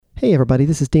Hey everybody,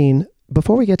 this is Dean.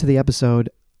 Before we get to the episode,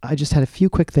 I just had a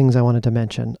few quick things I wanted to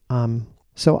mention.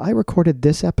 So I recorded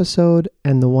this episode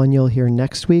and the one you'll hear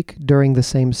next week during the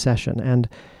same session, and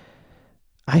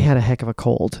I had a heck of a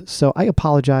cold, so I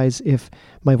apologize if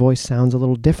my voice sounds a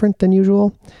little different than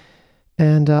usual.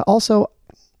 And also,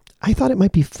 I thought it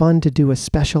might be fun to do a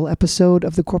special episode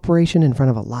of The Corporation in front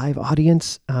of a live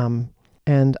audience.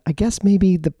 And I guess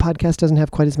maybe the podcast doesn't have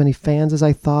quite as many fans as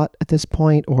I thought at this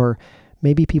point, or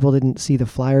maybe people didn't see the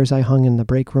flyers I hung in the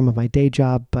break room of my day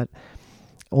job, but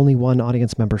only one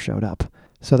audience member showed up.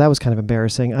 So that was kind of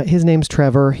embarrassing. His name's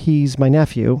Trevor. He's my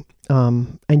nephew,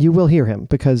 and you will hear him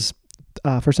because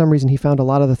for some reason he found a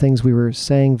lot of the things we were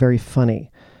saying very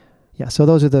funny. Yeah, so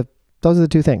those are the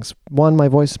two things. One, my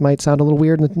voice might sound a little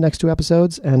weird in the next two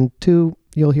episodes, and two,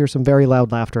 you'll hear some very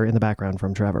loud laughter in the background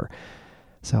from Trevor.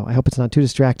 So I hope it's not too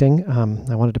distracting.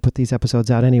 I wanted to put these episodes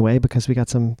out anyway because we got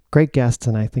some great guests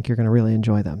and I think you're going to really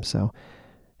enjoy them. So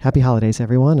happy holidays,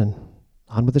 everyone, and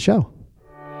on with the show.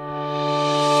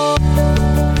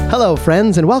 Hello,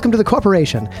 friends, and welcome to The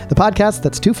Corporation, the podcast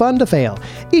that's too fun to fail.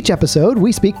 Each episode,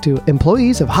 we speak to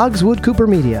employees of Hogswood Cooper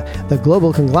Media, the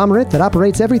global conglomerate that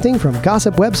operates everything from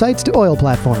gossip websites to oil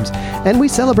platforms, and we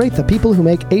celebrate the people who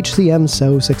make HCM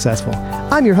so successful.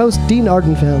 I'm your host, Dean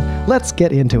Ardenfeld. Let's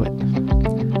get into it.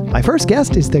 My first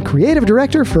guest is the creative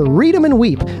director for Read 'em and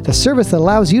Weep, the service that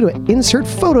allows you to insert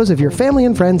photos of your family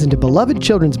and friends into beloved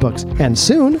children's books, and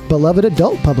soon, beloved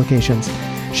adult publications.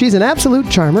 She's an absolute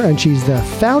charmer, and she's the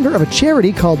founder of a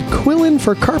charity called Quillin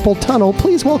for Carpal Tunnel.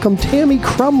 Please welcome Tammy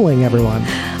Crumling, everyone.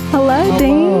 Hello,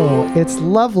 Dean. It's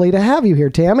lovely to have you here,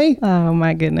 Tammy. Oh,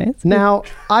 my goodness. Now,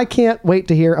 I can't wait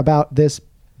to hear about this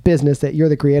business that you're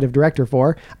the creative director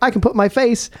for. I can put my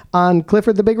face on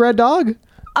Clifford the Big Red Dog.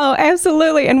 Oh,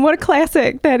 absolutely. And what a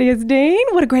classic that is, Dean.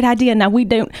 What a great idea. Now, we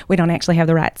don't actually have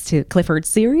the rights to Clifford's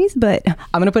series, but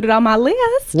I'm going to put it on my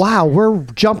list. Wow, we're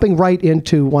jumping right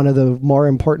into one of the more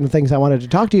important things I wanted to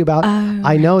talk to you about.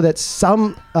 I know that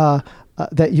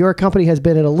that your company has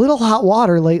been in a little hot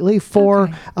water lately for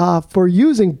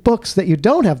using books that you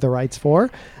don't have the rights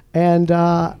for. And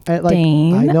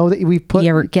Dean, I know that we've put...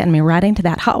 You're getting me right into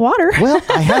that hot water. Well,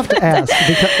 I have to ask,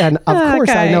 and of course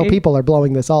I know people are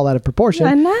blowing this all out of proportion.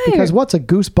 I know. Because what's a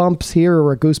goosebumps here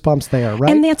or a goosebumps there,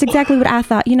 right? And that's exactly what I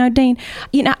thought. Dean,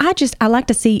 I like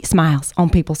to see smiles on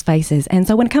people's faces. And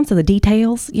so when it comes to the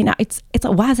details, it's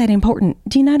why is that important?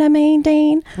 Do you know what I mean,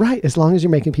 Dean? Right, as long as you're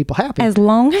making people happy. As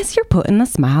long as you're putting the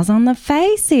smiles on the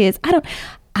faces.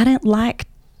 I don't like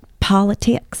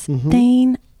politics,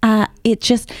 Dean. It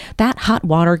just, that hot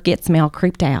water gets me all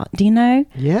creeped out. Do you know?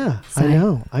 Yeah,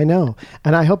 so. I know.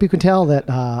 And I hope you can tell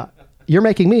that you're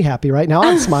making me happy right now.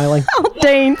 I'm smiling. Oh,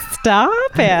 Dean, stop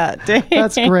it, Dean.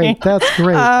 That's great.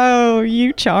 Oh,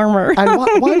 you charmer. And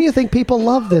why do you think people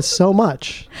love this so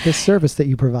much, this service that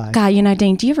you provide? God,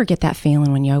 Dean, do you ever get that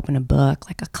feeling when you open a book,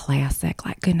 like a classic,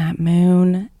 like Goodnight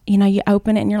Moon? You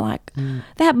open it and you're like,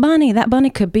 that bunny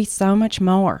could be so much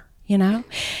more.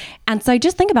 And so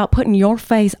just think about putting your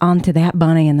face onto that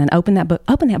bunny and then open that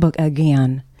book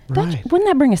again. Right. Wouldn't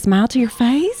that bring a smile to your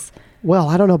face? Well,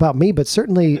 I don't know about me, but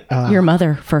certainly... your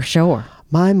mother, for sure.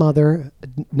 My mother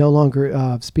no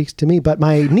longer speaks to me, but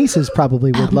my nieces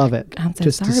probably would love it. I'm so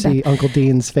just sorry to see Uncle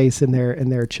Dean's face in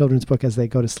their children's book as they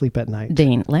go to sleep at night.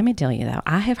 Dean, let me tell you though,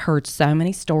 I have heard so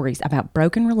many stories about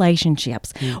broken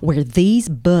relationships where these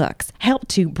books help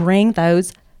to bring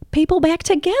those people back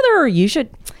together. You should...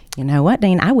 You know what,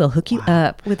 Dean? I will hook you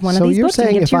up with one of these books. So you're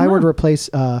saying if I were to replace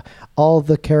all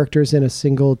the characters in a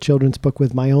single children's book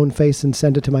with my own face and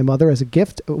send it to my mother as a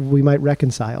gift, we might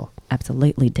reconcile?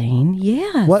 Absolutely, Dean.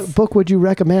 Yes. What book would you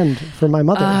recommend for my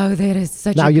mother? Oh, that is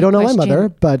such a Now, good you don't know question. my mother,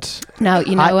 but... No,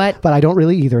 you know what? But I don't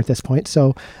really either at this point,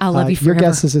 so I'll love you forever. Your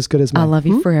guess is as good as mine. I'll love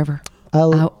you forever. I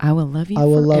will love you forever. I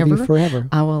will love you forever.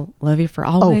 I will love you for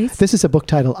always. Oh, this is a book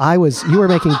title. You were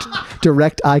making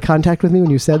direct eye contact with me when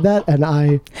you said that, and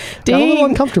I got a little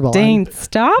uncomfortable. Dean,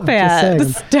 stop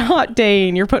it. Stop,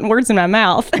 Dean. You're putting words in my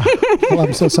mouth. Well,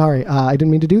 I'm so sorry. I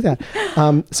didn't mean to do that.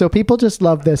 So people just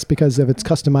love this because of its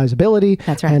customizability.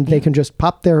 That's right. And they can just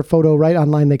pop their photo right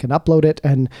online. They can upload it,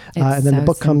 and then the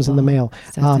book comes in the mail.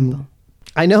 So simple.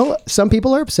 I know some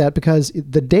people are upset because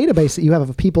the database that you have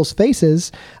of people's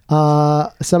faces,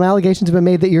 some allegations have been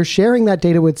made that you're sharing that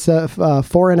data with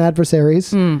foreign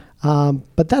adversaries.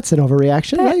 But that's an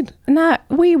overreaction, right? No,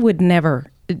 we would never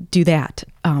do that.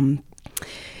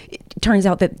 It turns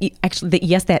out that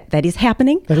yes, that is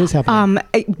happening. That is happening.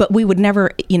 But we would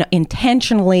never,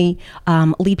 intentionally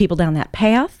lead people down that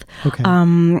path. Okay.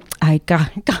 God,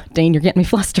 Dean, you're getting me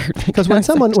flustered. Because when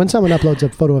someone uploads a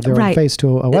photo of their own face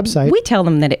to a website, we tell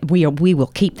them that we will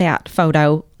keep that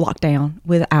photo locked down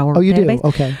with our you database. do?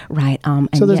 Okay. Right.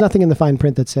 So there's nothing in the fine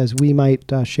print that says we might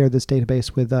share this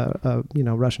database with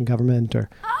Russian government or...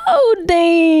 Oh,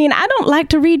 Dean, I don't like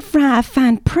to read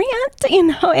fine print,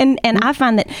 and I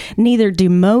find that neither do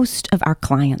most of our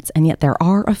clients, and yet there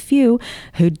are a few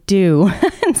who do.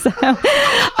 And so,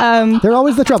 they're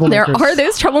always the troublemakers. There are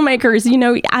those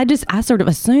troublemakers. I sort of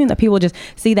assume that people just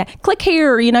see that, click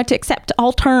here, to accept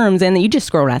all terms, and then you just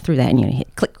scroll right through that and you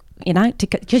hit click.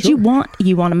 Because you want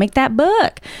to make that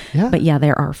book. Yeah. But yeah,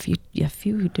 there are a few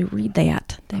who do read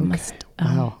that. They must.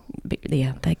 Wow.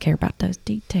 They care about those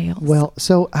details. Well,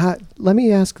 so let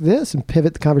me ask this and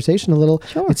pivot the conversation a little.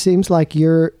 Sure. It seems like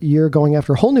you're going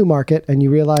after a whole new market, and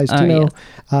you realized,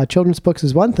 children's books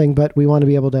is one thing, but we want to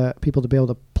be able to people to be able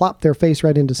to plop their face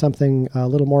right into something a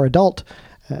little more adult.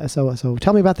 So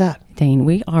tell me about that. Dean,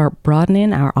 we are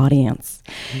broadening our audience.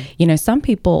 Mm-hmm. Some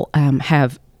people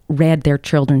have read their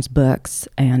children's books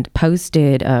and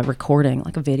posted a recording,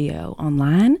 like a video,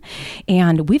 online,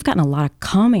 and we've gotten a lot of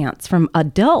comments from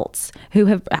adults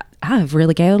who I've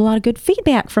really gathered a lot of good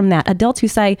feedback from that. Adults who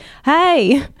say,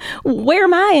 "Hey, where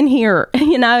am I in here?"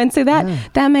 And so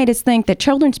that made us think that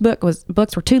children's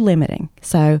books were too limiting.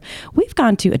 So we've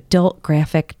gone to adult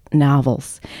graphic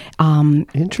novels.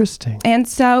 Interesting. And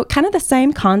so kind of the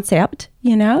same concept,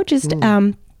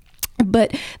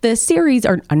 but the series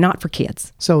are not for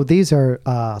kids. So these are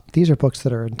books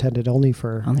that are intended only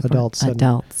for adults.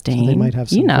 Adults, Dean. So they might have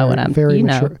some very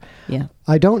mature. Yeah.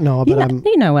 I don't know, but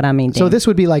you know what I mean, Dean. So this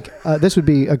would be like this would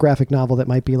be a graphic novel that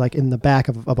might be like in the back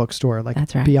of a bookstore, like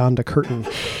That's right. beyond a curtain.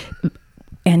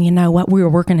 And you know what? We were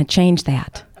working to change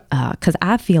that. Because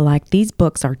I feel like these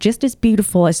books are just as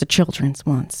beautiful as the children's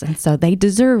ones, and so they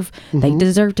deserve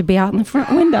to be out in the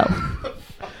front window.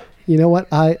 You know what?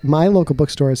 My local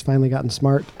bookstore has finally gotten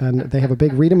smart, and they have a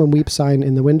big "Read 'em and Weep" sign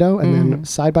in the window, and then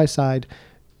side by side,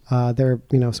 there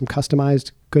are some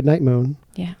customized "Goodnight Moon."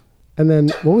 Yeah. And then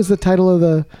what was the title of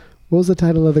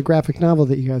the graphic novel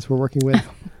that you guys were working with?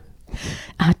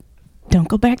 Don't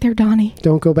go back there, Donnie.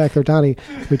 Don't go back there, Donnie,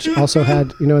 which also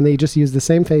had, and they just used the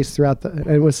same face throughout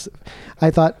I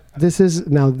thought this is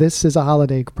a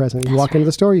holiday present. You walk into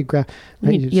the store, you grab.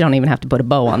 You don't even have to put a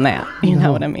bow on that. You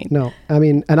know what I mean? No, I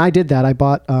mean, and I did that. I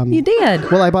bought. You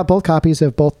did? Well, I bought both copies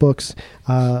of both books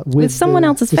with someone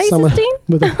else's face, Dean?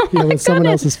 With someone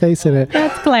else's face in it.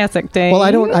 That's classic, Dean. Well,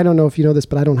 I don't know if you know this,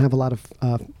 but I don't have a lot of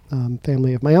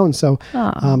family of my own, so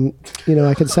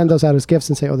I could send those out as gifts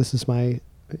and say, "Oh, this is my."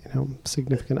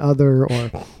 Significant other or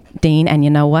Dean, and you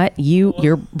know what?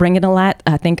 You're bringing a lot.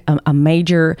 I think a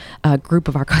major group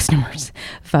of our customers,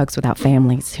 folks without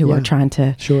families who are trying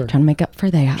to make up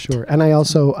for that. Sure, and I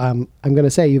also I'm going to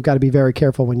say you've got to be very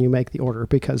careful when you make the order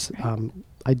because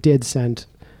I did send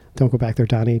 "Don't Go Back There,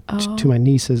 Donnie" to my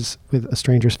nieces with a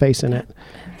stranger's face in it.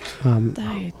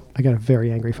 I got a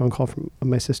very angry phone call from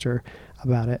my sister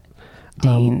about it.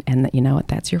 Dean, and you know what?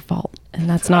 That's your fault, and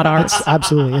that's not ours.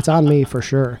 Absolutely, it's on me for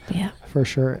sure. Yeah, for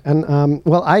sure. And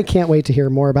well, I can't wait to hear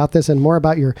more about this and more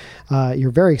about your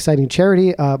very exciting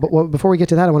charity. But before we get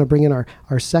to that, I want to bring in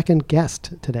our second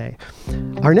guest today.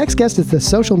 Our next guest is the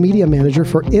social media manager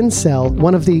for Incel,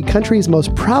 one of the country's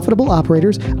most profitable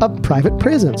operators of private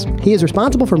prisons. He is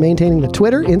responsible for maintaining the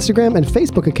Twitter, Instagram, and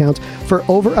Facebook accounts for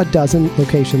over a dozen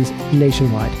locations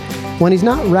nationwide. When he's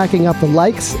not racking up the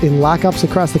likes in lockups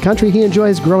across the country, he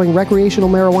enjoys growing recreational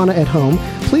marijuana at home.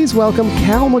 Please welcome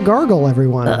Cal McGargle,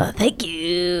 everyone. Thank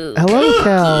you. Hello,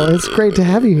 Cal. It's great to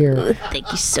have you here. Thank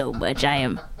you so much. I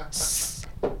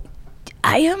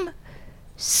am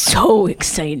so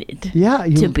excited to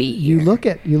be here.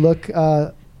 You look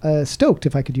stoked,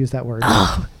 if I could use that word.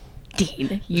 Oh,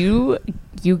 Dean, you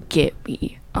get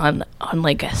me on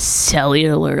like a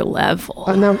cellular level.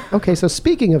 Now, okay, so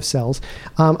speaking of cells,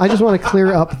 I just want to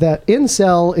clear up that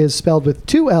incel is spelled with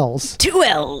two L's. Two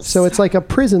L's. So it's like a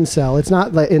prison cell. It's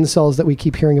not the incels that we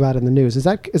keep hearing about in the news. Is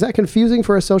that confusing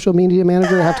for a social media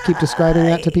manager to have to keep describing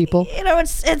that to people?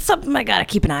 It's something I gotta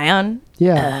keep an eye on.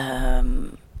 Yeah.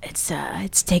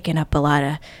 It's taken up a lot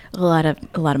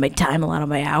of my time, a lot of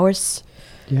my hours.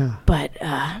 Yeah. But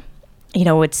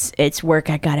it's work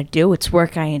I gotta do. It's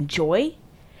work I enjoy.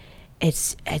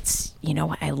 It's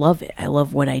I love it. I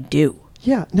love what I do.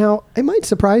 Yeah. Now, it might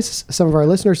surprise some of our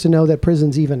listeners to know that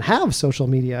prisons even have social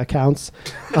media accounts.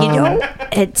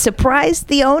 It surprised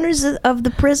the owners of the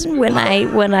prison when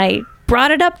I brought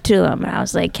it up to them. I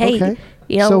was like, hey, okay.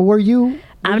 So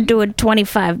I'm doing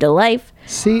 25 to life.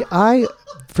 See,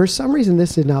 for some reason,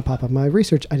 this did not pop up in my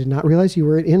research. I did not realize you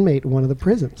were an inmate in one of the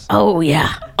prisons. Oh,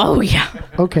 yeah.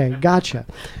 Okay, gotcha.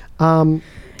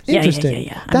 Interesting.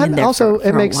 Yeah. That also,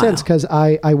 it makes sense because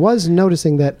I was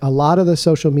noticing that a lot of the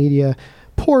social media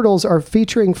portals are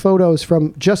featuring photos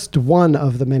from just one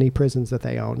of the many prisons that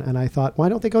they own, and I thought, why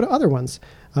don't they go to other ones?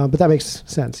 But that makes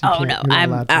sense. Oh no,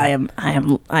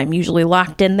 I'm usually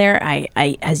locked in there.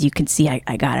 I as you can see,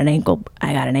 I got an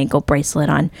ankle bracelet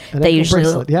on. They usually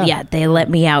bracelet, they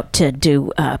let me out to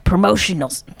do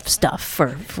promotional stuff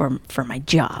for my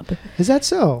job. Is that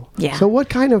so? Yeah. So what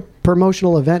kind of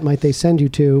promotional event might they send you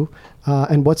to,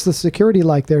 and what's the security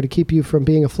like there to keep you from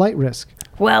being a flight risk?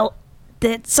 Well,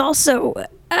 that's also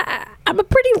I'm a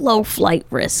pretty low flight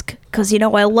risk because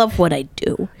I love what I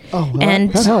do. Oh, well,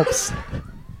 and that helps.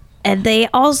 And they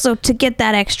also, to get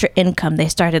that extra income, they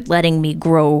started letting me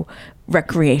grow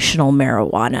recreational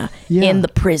marijuana in the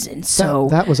prison. So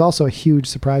that was also a huge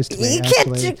surprise to me. You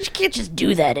can't just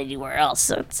do that anywhere else.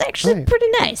 So it's actually pretty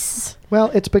nice.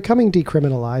 Well, it's becoming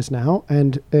decriminalized now,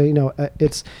 and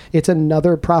it's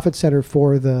another profit center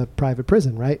for the private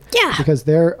prison, right? Yeah. Because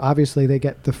they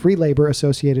get the free labor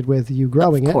associated with you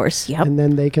growing it. Of course, yep. And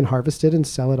then they can harvest it and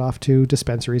sell it off to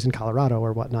dispensaries in Colorado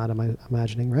or whatnot. Am I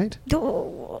imagining right?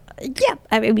 Oh, yeah.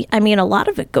 I mean, a lot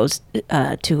of it goes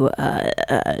to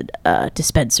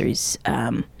dispensaries.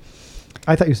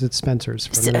 I thought you said Spencer's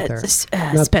for a minute there.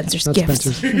 Spencer's not Gifts.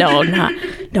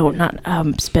 Spencer's.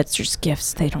 not Spencer's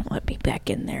Gifts. They don't let me back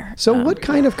in there. So what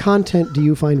kind of content do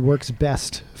you find works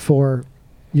best for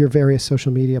your various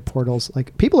social media portals?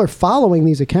 Like, people are following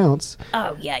these accounts.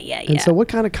 Oh, yeah. And so what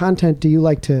kind of content do you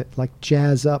like to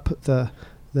jazz up the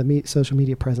social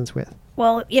media presence with?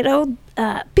 Well,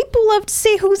 people love to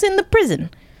see who's in the prison.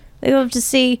 They love to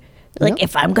see,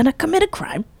 if I'm going to commit a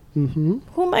crime, mm-hmm.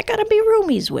 who am I going to be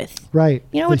roomies with? Right.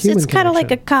 It's kind of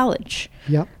like a college.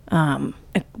 Yep.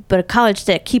 But a college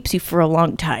that keeps you for a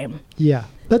long time. Yeah.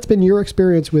 That's been your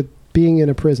experience with being in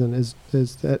a prison, is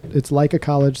that it's like a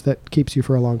college that keeps you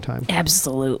for a long time.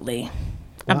 Absolutely.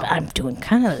 Wow. I'm doing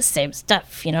kind of the same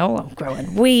stuff, I'm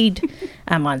growing weed.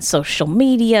 I'm on social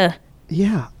media.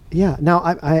 Yeah. Yeah. Now,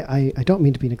 I don't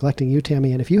mean to be neglecting you,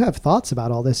 Tammy, and if you have thoughts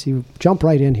about all this, you jump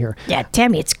right in here. Yeah,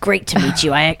 Tammy, it's great to meet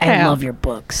you. I love your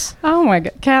books. Oh my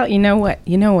God, Cal! You know what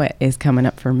is coming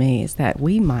up for me is that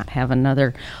we might have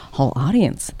another whole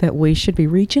audience that we should be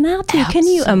reaching out to. Absolutely. Can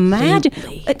you imagine,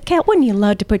 Cal? Wouldn't you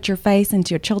love to put your face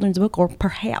into a children's book or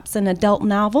perhaps an adult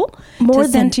novel to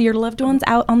send to your loved ones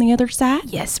out on the other side?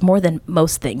 Yes, more than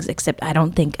most things. Except I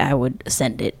don't think I would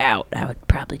send it out. I would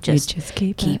probably just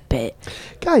keep it.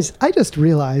 Guys, I just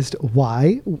realized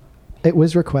why it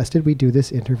was requested we do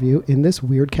this interview in this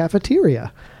weird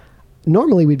cafeteria.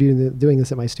 Normally we'd be doing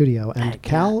this at my studio, and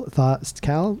Cal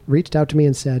reached out to me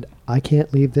and said, I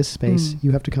can't leave this space.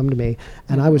 You have to come to me.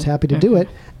 And I was happy to do it.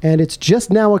 And it's just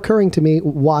now occurring to me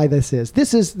why this is.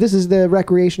 This is the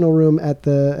recreational room at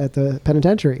the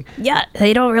penitentiary. Yeah,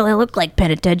 they don't really look like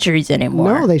penitentiaries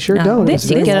anymore. No, they sure don't. This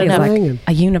It's very like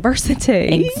a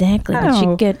university. Exactly.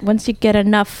 Oh. Once you get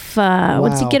enough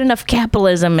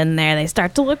capitalism in there, they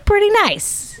start to look pretty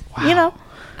nice. Wow.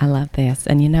 I love this.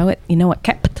 And you know what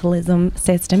capitalism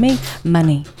says to me?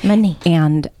 Money.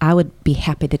 And I would be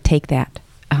happy to take that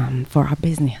for our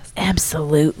business.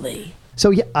 Absolutely. So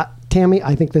yeah, Tammy,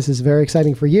 I think this is very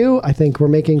exciting for you. I think we're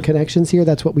making connections here.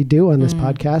 That's what we do on this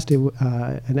podcast.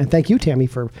 And thank you, Tammy,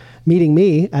 for meeting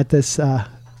me at this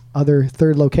other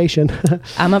third location.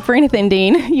 I'm up for anything,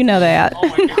 Dean. You know that. Oh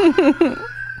my God.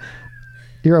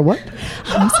 You're a what?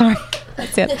 I'm sorry.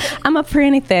 That's it. I'm up for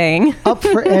anything. Up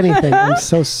for anything. I'm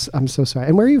so sorry.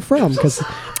 And where are you from? Because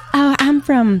I'm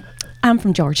from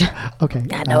Georgia. Okay.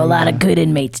 I know a lot of good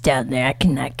inmates down there. I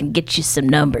can get you some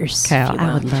numbers. Cal,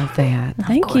 I would love that.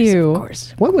 Thank you. you. Of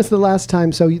course. When was the last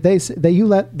time? So they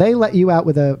let you out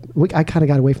with I kind of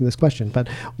got away from this question, but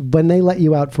when they let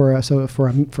you out for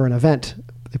an event,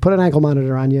 they put an ankle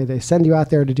monitor on you. They send you out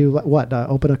there to do what?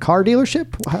 Open a car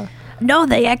dealership? No,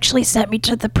 they actually sent me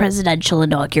to the presidential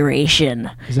inauguration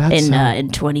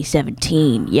in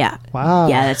 2017. Yeah. Wow.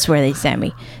 Yeah, that's where they sent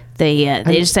me. They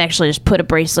just put a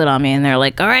bracelet on me, and they're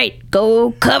like, "All right,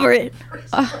 go cover it."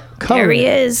 There he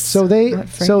is. So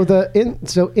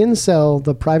Incel,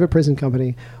 the private prison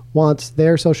company, wants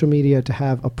their social media to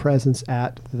have a presence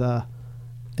at the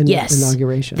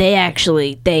inauguration. They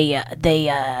actually they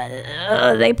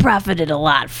profited a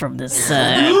lot from this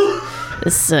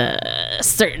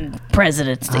certain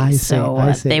presidency. I see.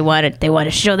 They want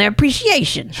to show their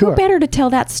appreciation. Sure. Who better to tell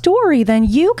that story than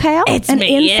you, Cal? It's an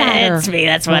me. insider. Yeah, it's me.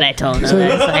 That's what I told them. It's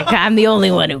like, I'm the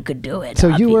only one who could do it.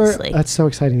 So obviously. that's so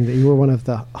exciting that you were one of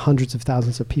the hundreds of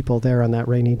thousands of people there on that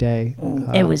rainy day.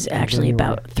 It was actually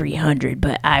about 300,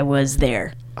 but I was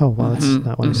there. Oh, well, that's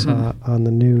not what I saw on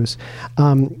the news.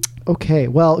 Okay,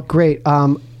 well, great.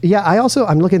 Yeah,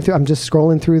 I'm looking through. I'm just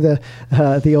scrolling through the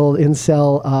old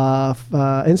incel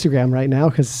Instagram right now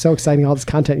because it's so exciting. All this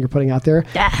content you're putting out there.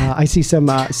 I see some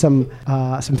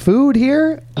food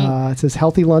here. It says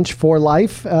 "Healthy Lunch for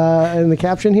Life" in the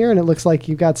caption here, and it looks like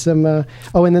you've got some. And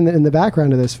then in the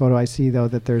background of this photo, I see though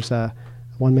that there's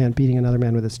one man beating another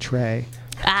man with his tray.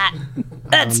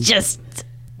 That's just.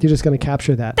 You're just going to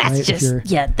capture that, that's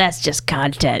right? That's just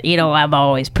content. I'm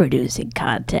always producing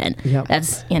content. Yep.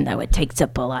 That's, it takes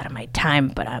up a lot of my time,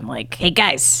 but I'm like, hey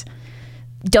guys,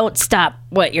 don't stop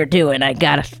what you're doing. I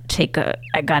gotta take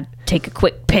a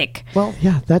quick pic. Well,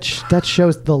 yeah, that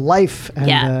shows the life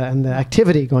and the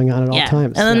activity going on at all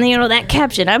times. And then, that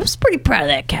caption, I was pretty proud of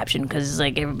that caption because it's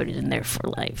like everybody's in there for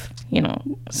life,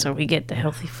 so we get the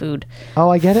healthy food. Oh,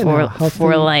 I get it now.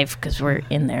 For life because we're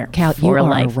in there Cal, for you are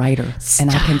life. a writer,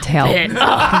 and I can tell.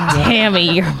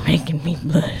 Tammy, you're making me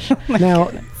blush.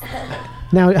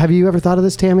 Now, have you ever thought of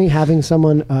this, Tammy, having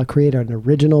someone create an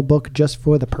original book just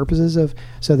for the purposes of,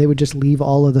 so they would just leave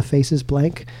all of the faces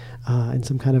blank in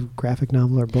some kind of graphic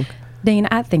novel or book? Dean,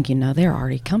 I think there are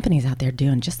already companies out there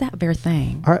doing just that very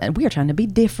thing. And we are trying to be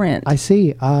different. I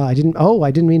see. I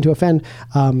didn't mean to offend.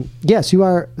 Yes, you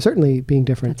are certainly being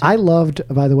different. Right. I loved,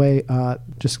 by the way,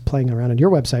 just playing around on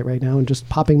your website right now and just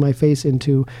popping my face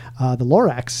into the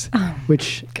Lorax,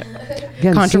 which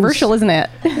again, controversial, isn't it?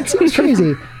 It seems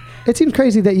crazy. It seems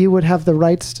crazy that you would have the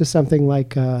rights to something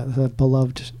like the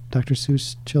beloved Dr.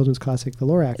 Seuss children's classic, The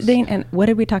Lorax. Dean, and what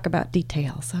did we talk about?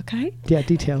 Details, okay? Yeah,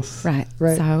 details. Right.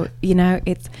 So,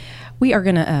 we are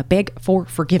going to beg for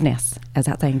forgiveness, as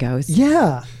that saying goes.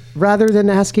 Yeah, rather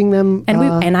than asking them.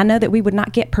 And I know that we would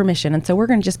not get permission, and so we're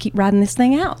going to just keep riding this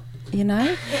thing out. And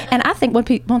I think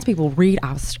once people read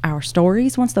our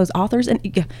stories, once those authors, and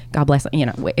God bless them,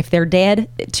 if they're dead,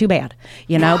 too bad,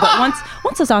 but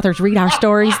once those authors read our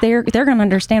stories, they're going to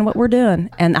understand what we're doing,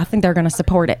 and I think they're going to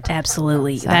support it.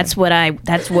 Absolutely. So.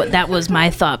 That was my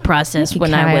thought process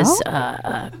when I was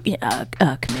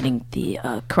committing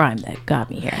the crime that got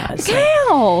me here. I was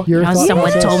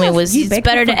someone told me it's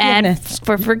better to ask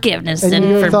for forgiveness than for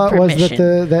permission. And your thought was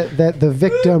that the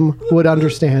victim would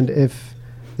understand if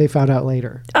they found out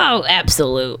later. Oh,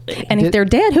 absolutely. And if they're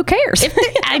dead, who cares?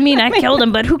 I killed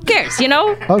them, but who cares,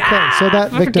 Okay, so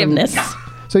that victim... Forgiveness.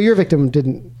 So your victim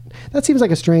didn't... That seems like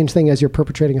a strange thing as you're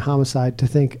perpetrating a homicide to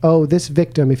think, this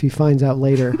victim, if he finds out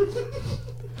later,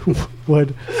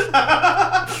 would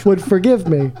forgive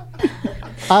me.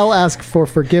 I'll ask for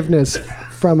forgiveness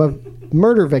from a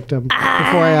murder victim before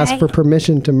I ask for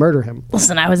permission to murder him.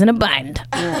 Listen, I was in a bind.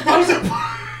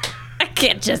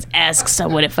 Can't just ask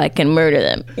someone if I can murder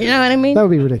them. You know what I mean? That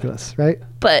would be ridiculous, right?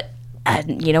 But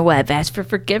I've asked for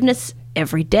forgiveness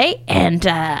every day, and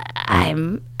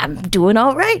I'm doing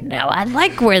all right now. I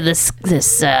like where this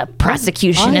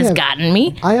prosecution has gotten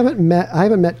me. I haven't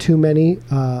met too many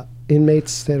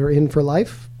inmates that are in for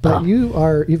life, but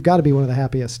you've got to be one of the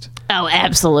happiest. Oh,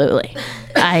 absolutely.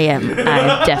 I am.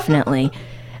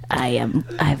 I am.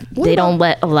 They don't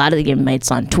let a lot of the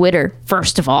inmates on Twitter,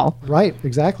 first of all. Right,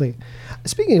 exactly.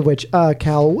 Speaking of which,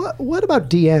 Cal, what about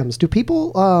DMs? Do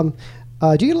people,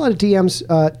 do you get a lot of DMs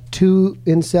to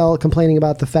Incel complaining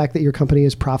about the fact that your company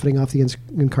is profiting off the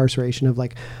incarceration of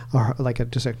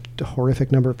just a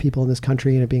horrific number of people in this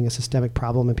country and it being a systemic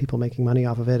problem and people making money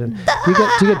off of it? And do you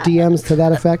get DMs to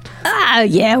that effect?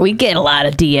 Yeah, we get a lot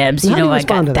of DMs. I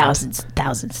got thousands.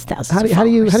 How do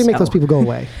you make those people go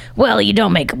away? Well, you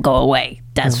don't make them go away.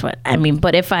 That's what I mean.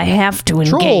 But if I have to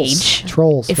engage,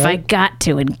 trolls. If right? I got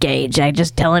to engage, I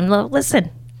just tell him,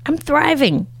 listen, I'm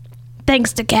thriving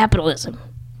thanks to capitalism.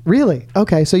 Really?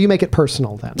 Okay, so you make it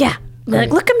personal then. Yeah. Right.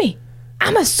 Look at me.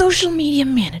 I'm a social media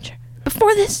manager.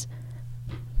 Before this,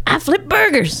 I flipped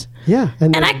burgers. Yeah.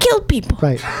 And I killed people.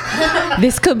 Right.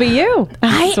 This could be you.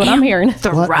 That's what I'm hearing.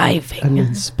 Thriving. What an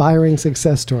inspiring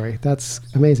success story. That's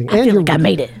amazing. I feel like I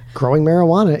made it. Growing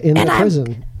marijuana in the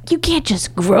prison. You can't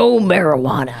just grow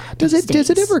marijuana. Does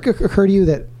it ever occur to you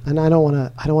that, and I don't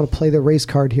want to play the race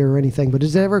card here or anything, but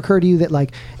does it ever occur to you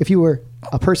that if you were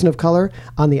a person of color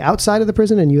on the outside of the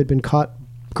prison and you had been caught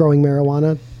growing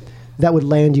marijuana, that would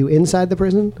land you inside the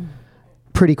prison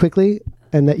pretty quickly,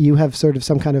 and that you have sort of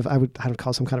some kind of, I would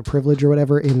call some kind of privilege or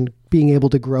whatever in being able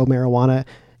to grow marijuana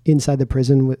inside the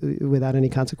prison without any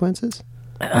consequences?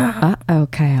 Uh-oh,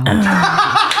 Cal.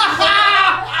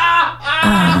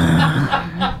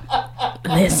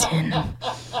 Listen.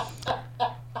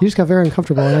 You just got very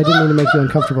uncomfortable, and I didn't mean to make you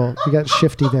uncomfortable. You got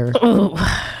shifty there.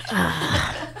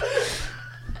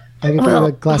 I can get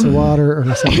a glass of water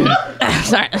or something.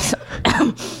 Sorry.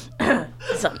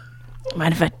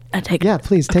 Mind if I take? Yeah,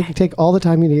 please take all the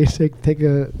time you need. Take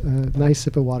a nice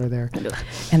sip of water there.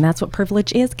 And that's what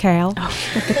privilege is, Cal. Oh,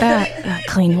 look at that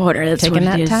clean water. That's taking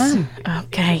what that it is. time.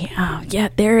 Okay. Oh, yeah.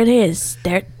 There it is.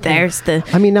 There's the.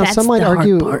 I mean, now that's some might the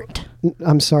argue. hard part.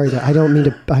 I'm sorry. I don't mean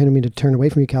to turn away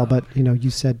from you, Cal. But you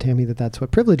said, Tammy, that's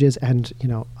what privilege is, and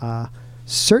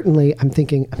certainly, I'm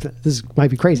thinking this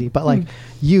might be crazy, but like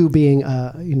you being,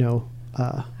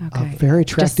 a very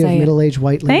attractive middle-aged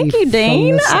white lady. Thank you,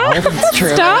 Dean. That's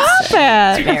true. Stop it.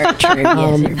 It's very true.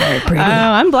 Yes, you're very pretty. Oh,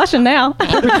 I'm blushing now.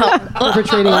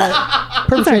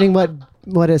 perpetrating what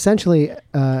essentially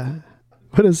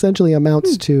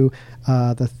amounts to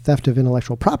the theft of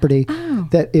intellectual property. Oh.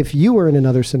 That if you were in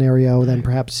another scenario, then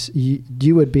perhaps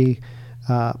you would be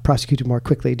prosecuted more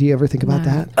quickly. Do you ever think about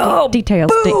that? Oh, details.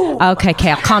 Okay,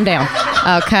 Cal, calm down.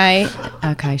 Okay.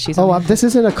 She's. This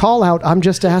isn't a call out. I'm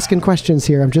just asking questions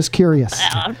here. I'm just curious.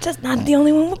 I'm just not the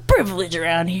only one with privilege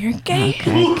around here. Okay,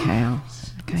 Cal.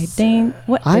 Okay, Dean.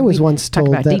 What? I was once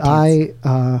told that I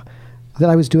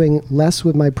was doing less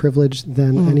with my privilege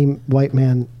than any white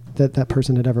man that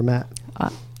person had ever met.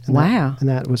 Wow.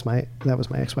 That was my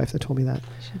ex-wife that told me that.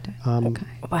 She did. Okay.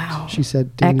 Wow. She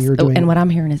said, Dean, you're doing... and what I'm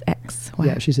hearing is X. Wow.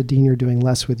 Yeah, she said, Dean, you're doing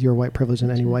less with your white privilege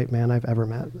than any white man I've ever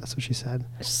met. That's what she said.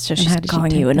 So she's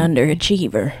calling you an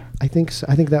underachiever. I think so.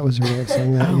 I think that was her way of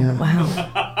saying that, yeah. Wow.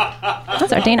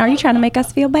 That's right, Dean. Are you trying to make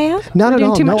us feel bad? Not at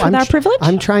all. Too much with our privilege?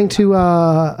 I'm trying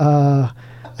to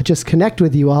just connect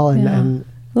with you all and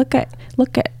look at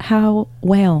how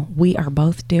well we are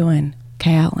both doing.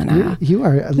 Cal and I.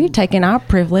 We've taken our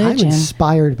privilege. I'm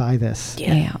inspired by this.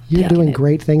 Yeah. You're doing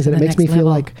great things, and it makes me feel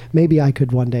like maybe I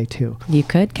could one day too. You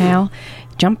could, Cal.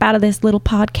 Jump out of this little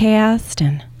podcast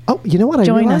and you know what?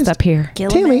 Join us up here.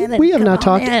 Tammy, we have not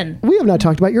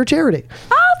talked about your charity.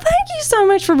 Oh, thank you so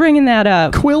much for bringing that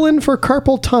up. Quillen for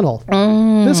Carpal Tunnel.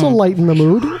 This will lighten the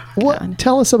mood.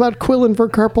 Tell us about Quillen for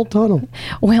Carpal Tunnel.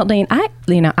 Well, Dean, I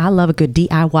love a good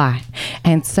DIY,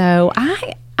 and so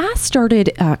I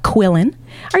started quilling.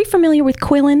 Are you familiar with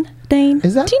quilling, Dean? Do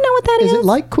you know what that is? Is it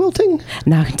like quilting?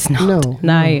 No, it's not.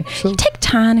 No. So, you take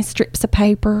tiny strips of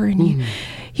paper and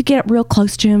you get up real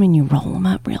close to them and you roll them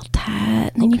up real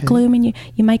tight, and then you glue them and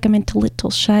you make them into little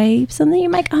shapes, and then you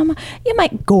make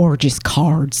gorgeous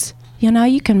cards.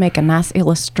 You can make a nice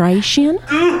illustration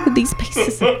with these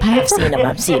pieces of paper.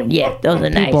 I've seen them. Yeah, those are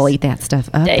nice. People eat that stuff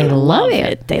up. They love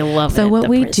it. They love it. So what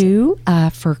we do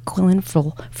for quilling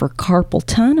for carpal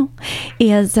tunnel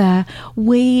is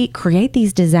we create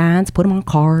these designs, put them on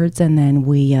cards, and then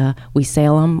we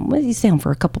sell them. We sell them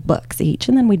for a couple bucks each,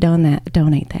 and then we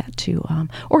donate that to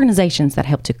organizations that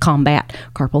help to combat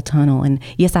carpal tunnel. And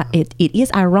yes, it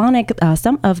is ironic.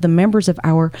 Some of the members of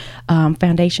our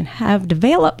foundation have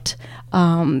developed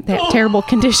that terrible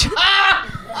condition.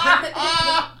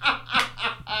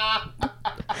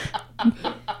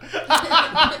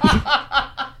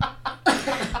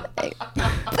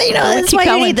 That's why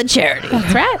you need the charity.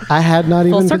 That's right. I had not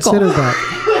even considered that.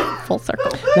 Full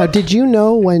circle. Now, did you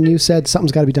know when you said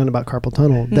something's got to be done about carpal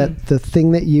tunnel, that the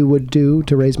thing that you would do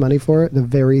to raise money for it, the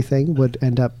very thing would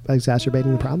end up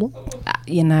exacerbating the problem?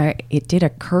 It did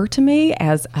occur to me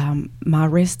as my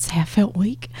wrists have felt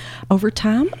weak over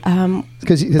time.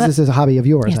 Because this is a hobby of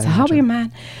yours. It's a hobby of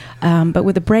mine. But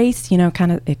with the brace,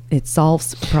 kind of it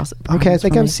solves problems. Okay, I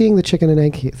think I'm seeing the chicken and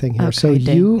egg thing here. Okay, so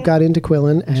you got into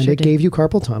quilling, and it gave you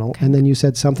carpal tunnel, and then you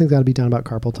said something's got to be done about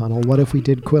carpal tunnel. What if we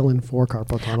did quilling for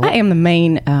carpal tunnel? I am the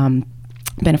main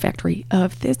benefactor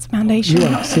of this foundation. You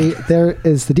are. See, there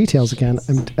is the details again.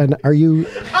 And are you...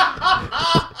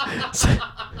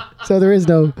 so there is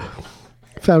no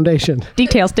foundation.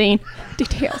 Details, Dean.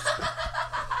 Details.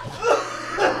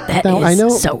 That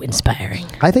is so inspiring.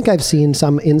 I think I've seen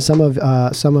some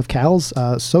of Cal's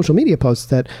social media posts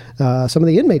that some of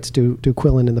the inmates do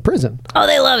quilling in the prison. Oh,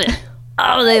 they love it.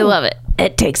 Oh, they love it.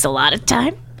 It takes a lot of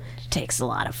time. It takes a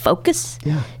lot of focus.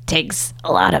 Yeah. It takes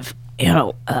a lot of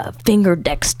finger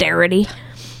dexterity.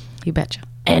 You betcha.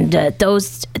 And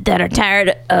those that are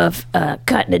tired of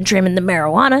cutting and trimming the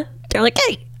marijuana, they're like,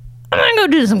 hey, I'm gonna go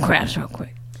do some crafts real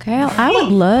quick. Cal, I would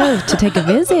love to take a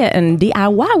visit and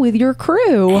DIY with your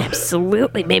crew.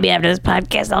 Absolutely. Maybe after this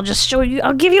podcast, I'll just show you.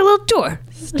 I'll give you a little tour.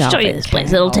 I'll show you this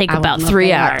place. It'll take about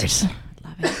 3 hours. Love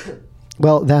it.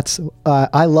 Well,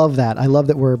 I love that. I love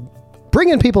that we're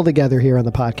bringing people together here on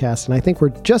the podcast, and I think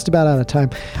we're just about out of time.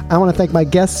 I want to thank my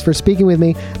guests for speaking with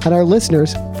me and our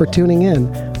listeners for tuning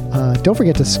in. Don't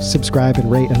forget to subscribe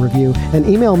and rate and review, and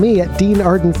email me at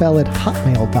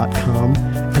deanardenfell@hotmail.com.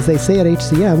 As they say at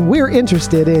HCM, we're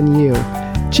interested in you.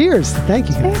 Cheers. Thank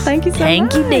you, guys. Thank you so much.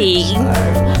 Thank you, Dean.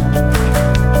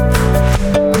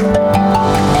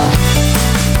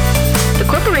 The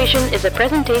corporation Corporation is a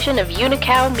presentation of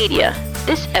Unicow Media.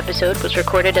 This episode was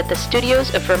recorded at the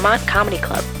studios of Vermont Comedy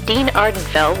Club. Dean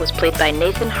Ardenfell was played by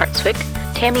Nathan Hartswick,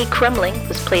 Tammy Crumling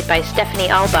was played by Stephanie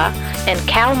Albaugh, and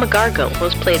Cal McGargle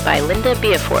was played by Linda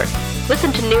Biafore.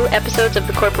 Listen to new episodes of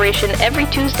The Corporation every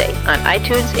Tuesday on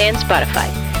iTunes and Spotify.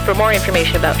 For more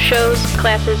information about shows,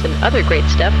 classes, and other great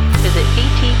stuff, visit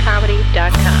vtcomedy.com.